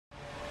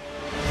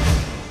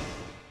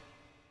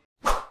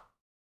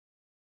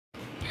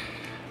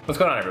What's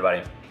going on,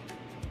 everybody?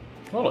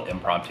 A little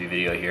impromptu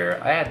video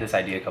here. I had this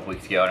idea a couple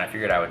weeks ago and I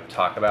figured I would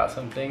talk about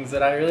some things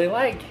that I really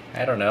like.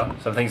 I don't know,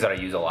 some things that I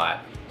use a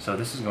lot. So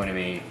this is going to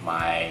be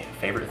my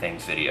favorite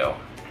things video.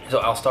 So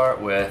I'll start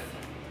with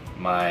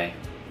my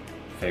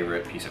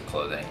favorite piece of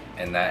clothing,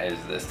 and that is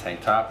this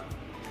tank top.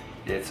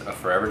 It's a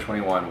Forever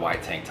 21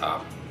 white tank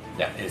top.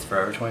 Yeah, it's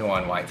Forever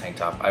 21 white tank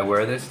top. I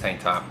wear this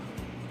tank top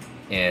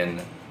in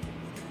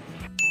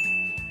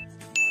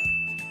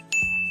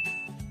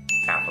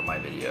half of my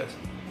videos.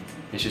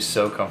 It's just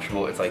so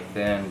comfortable. It's like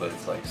thin, but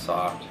it's like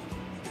soft.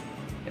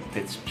 It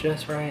fits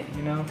just right,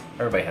 you know?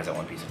 Everybody has that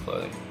one piece of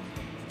clothing.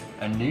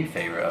 A new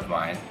favorite of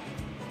mine,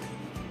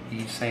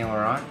 Yves Saint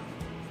Laurent.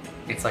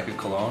 It's like a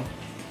cologne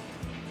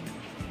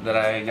that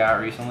I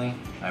got recently.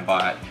 I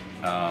bought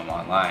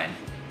online,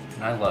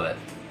 and I love it.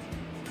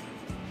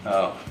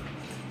 Oh,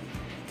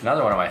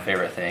 another one of my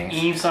favorite things.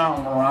 Yves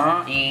Saint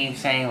Laurent. Yves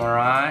Saint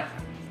Laurent.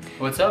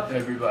 What's up,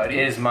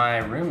 everybody? Is my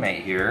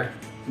roommate here.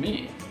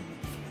 Me.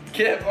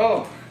 Kip.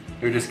 Oh.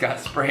 Who just got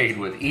sprayed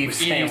with Yves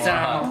Saint Yves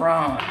Saint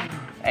Laurent.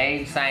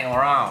 Yves Saint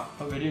Laurent.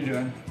 What are you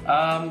doing?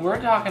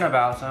 We're talking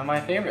about some of my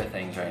favorite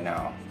things right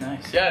now.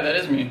 Nice. Yeah, that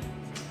is me.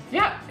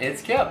 Yeah,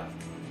 it's Kip.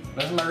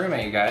 This is my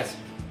roommate, you guys.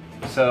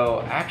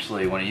 So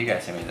actually, one of you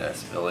guys sent me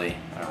this, Billy.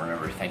 I don't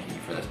remember thanking you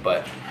for this,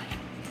 but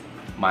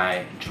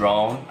my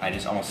drone, I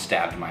just almost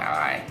stabbed my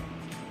eye.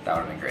 That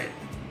would have been great.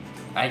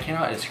 I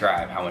cannot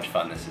describe how much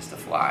fun this is to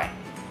fly.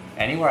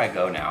 Anywhere I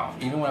go now,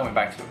 even when I went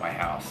back to my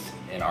house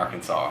in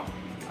Arkansas,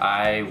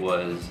 I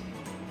was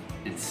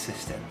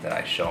insistent that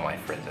I show my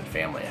friends and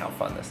family how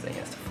fun this thing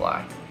is to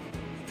fly.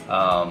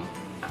 And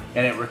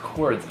it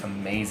records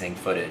amazing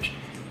footage.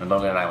 When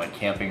Logan and I went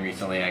camping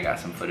recently, I got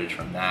some footage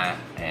from that,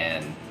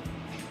 and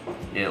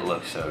it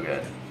looks so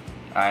good.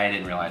 I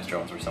didn't realize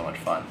drones were so much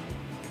fun.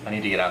 I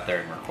need to get out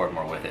there and record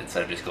more with it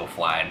instead of just go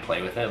fly and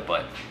play with it,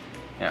 but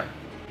yeah.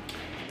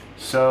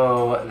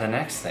 So the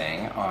next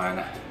thing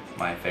on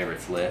my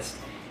favorites list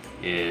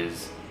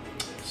is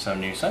some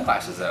new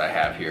sunglasses that I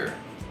have here.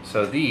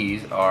 So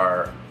these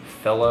are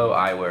Fellow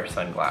Eyewear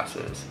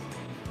sunglasses.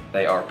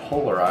 They are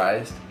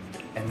polarized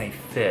and they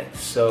fit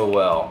so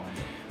well.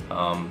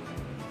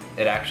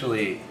 It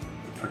actually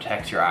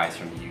protects your eyes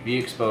from the UV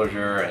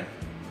exposure, and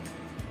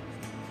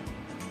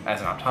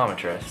as an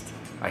optometrist,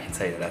 I can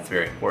say that that's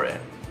very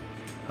important.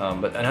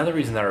 But another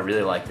reason that I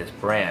really like this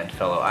brand,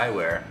 Fellow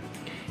Eyewear,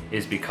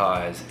 is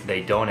because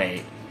they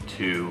donate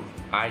to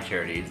eye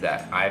charities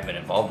that I've been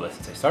involved with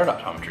since I started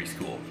optometry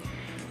school.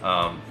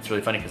 It's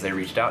really funny because they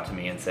reached out to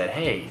me and said,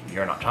 hey,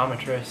 you're an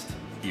optometrist,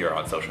 you're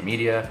on social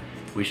media,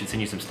 we should send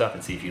you some stuff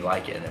and see if you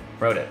like it, and then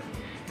wrote it.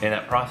 In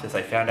that process,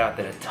 I found out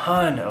that a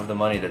ton of the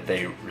money that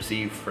they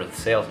receive for the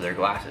sales of their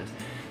glasses,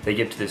 they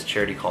give to this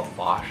charity called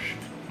VOSH.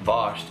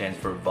 VOSH stands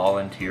for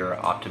Volunteer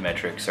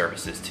Optometric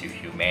Services to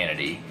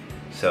Humanity.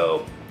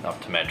 So,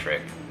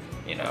 optometric,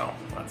 you know,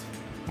 that's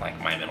like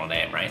my middle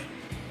name, right?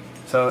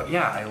 So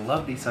yeah, I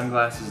love these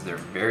sunglasses. They're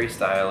very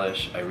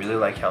stylish. I really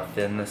like how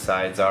thin the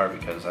sides are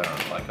because I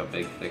don't like a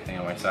big thick thing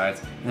on my sides.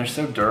 And they're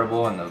so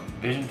durable and the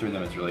vision through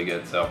them is really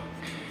good. So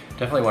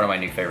definitely one of my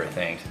new favorite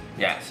things.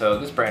 Yeah, so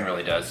this brand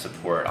really does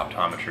support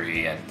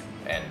optometry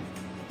and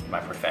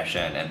my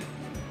profession and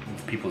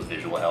people's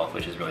visual health,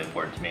 which is really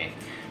important to me.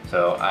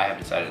 So I have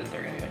decided that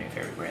they're gonna be my new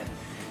favorite brand.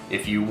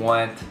 If you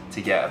want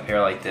to get a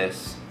pair like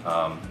this,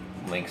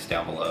 links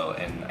down below,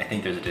 and I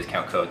think there's a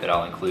discount code that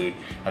I'll include.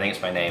 I think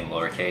it's my name,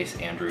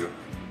 lowercase Andrew,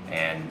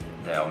 and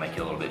that'll make it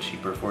a little bit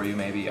cheaper for you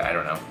maybe, I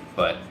don't know.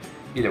 But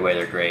either way,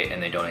 they're great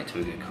and they donate to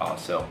a good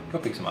cause, so go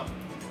pick some up.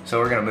 So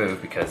we're gonna move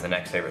because the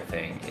next favorite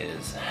thing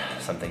is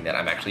something that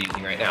I'm actually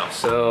using right now.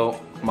 So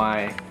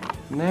my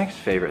next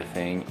favorite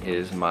thing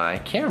is my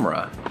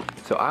camera.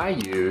 So I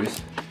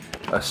use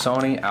a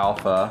Sony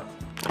Alpha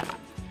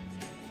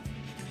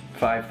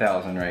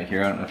 5000 right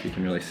here. I don't know if you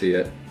can really see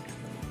it.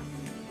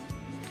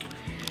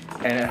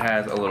 And it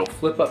has a little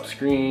flip up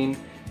screen,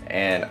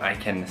 and I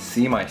can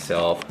see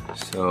myself,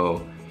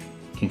 so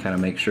you can kind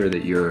of make sure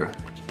that you're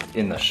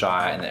in the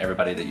shot and that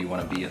everybody that you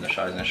want to be in the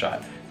shot is in the shot.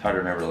 It's hard to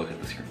remember to look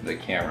at the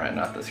camera and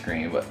not the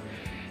screen, but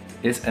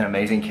it's an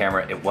amazing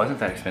camera. It wasn't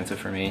that expensive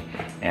for me,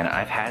 and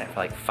I've had it for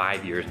like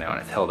 5 years now,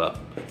 and it's held up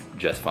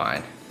just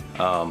fine.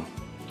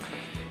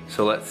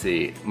 So let's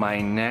see, my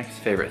next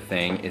favorite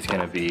thing is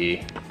gonna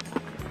be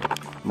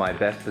my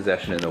best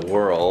possession in the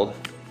world,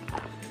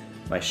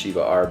 my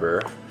Shiba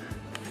Arbor.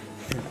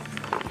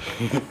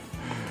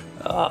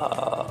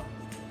 Oh,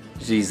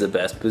 she's the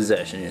best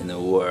possession in the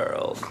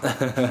world.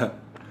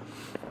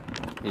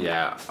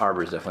 Yeah,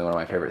 Arbor is definitely one of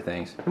my favorite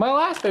things. My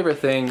last favorite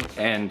thing,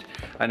 and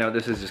I know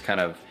this is just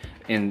kind of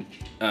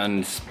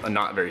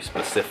not very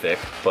specific,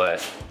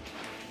 but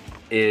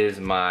is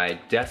my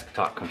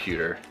desktop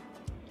computer.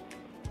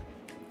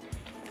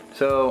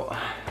 So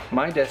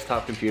my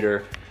desktop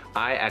computer,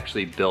 I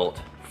actually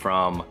built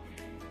from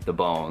the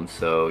bones.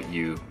 So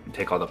you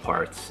take all the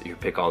parts, you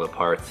pick all the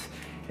parts,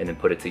 and then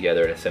put it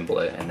together and assemble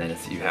it, and then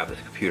you have this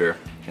computer.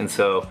 And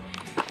so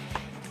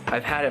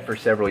I've had it for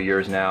several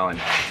years now, and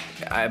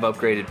I've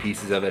upgraded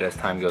pieces of it as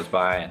time goes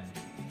by. And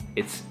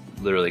it's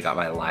literally got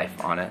my life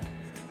on it.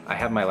 I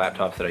have my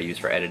laptops that I use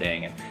for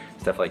editing and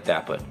stuff like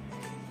that, but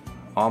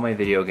all my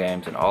video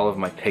games and all of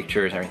my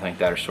pictures and everything like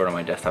that are stored on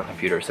my desktop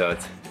computer, so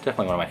it's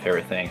definitely one of my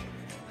favorite things,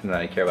 something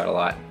that I care about a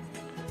lot.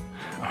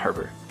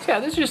 Arbor. So yeah,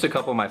 this is just a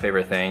couple of my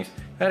favorite things.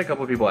 I had a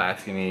couple of people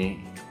asking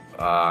me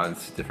on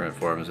different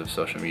forms of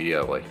social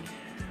media, like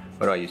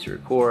what do I use to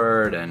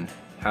record and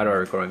how do I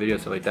record my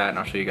videos, stuff like that, and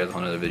I'll show you guys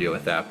another video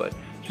with that, but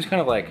just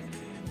kind of like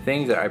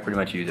things that I pretty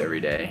much use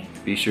every day.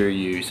 Be sure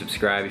you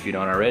subscribe if you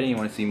don't already. You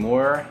want to see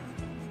more,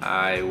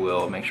 I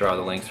will make sure all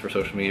the links for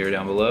social media are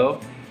down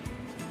below.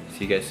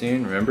 See you guys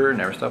soon. Remember,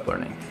 never stop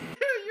learning.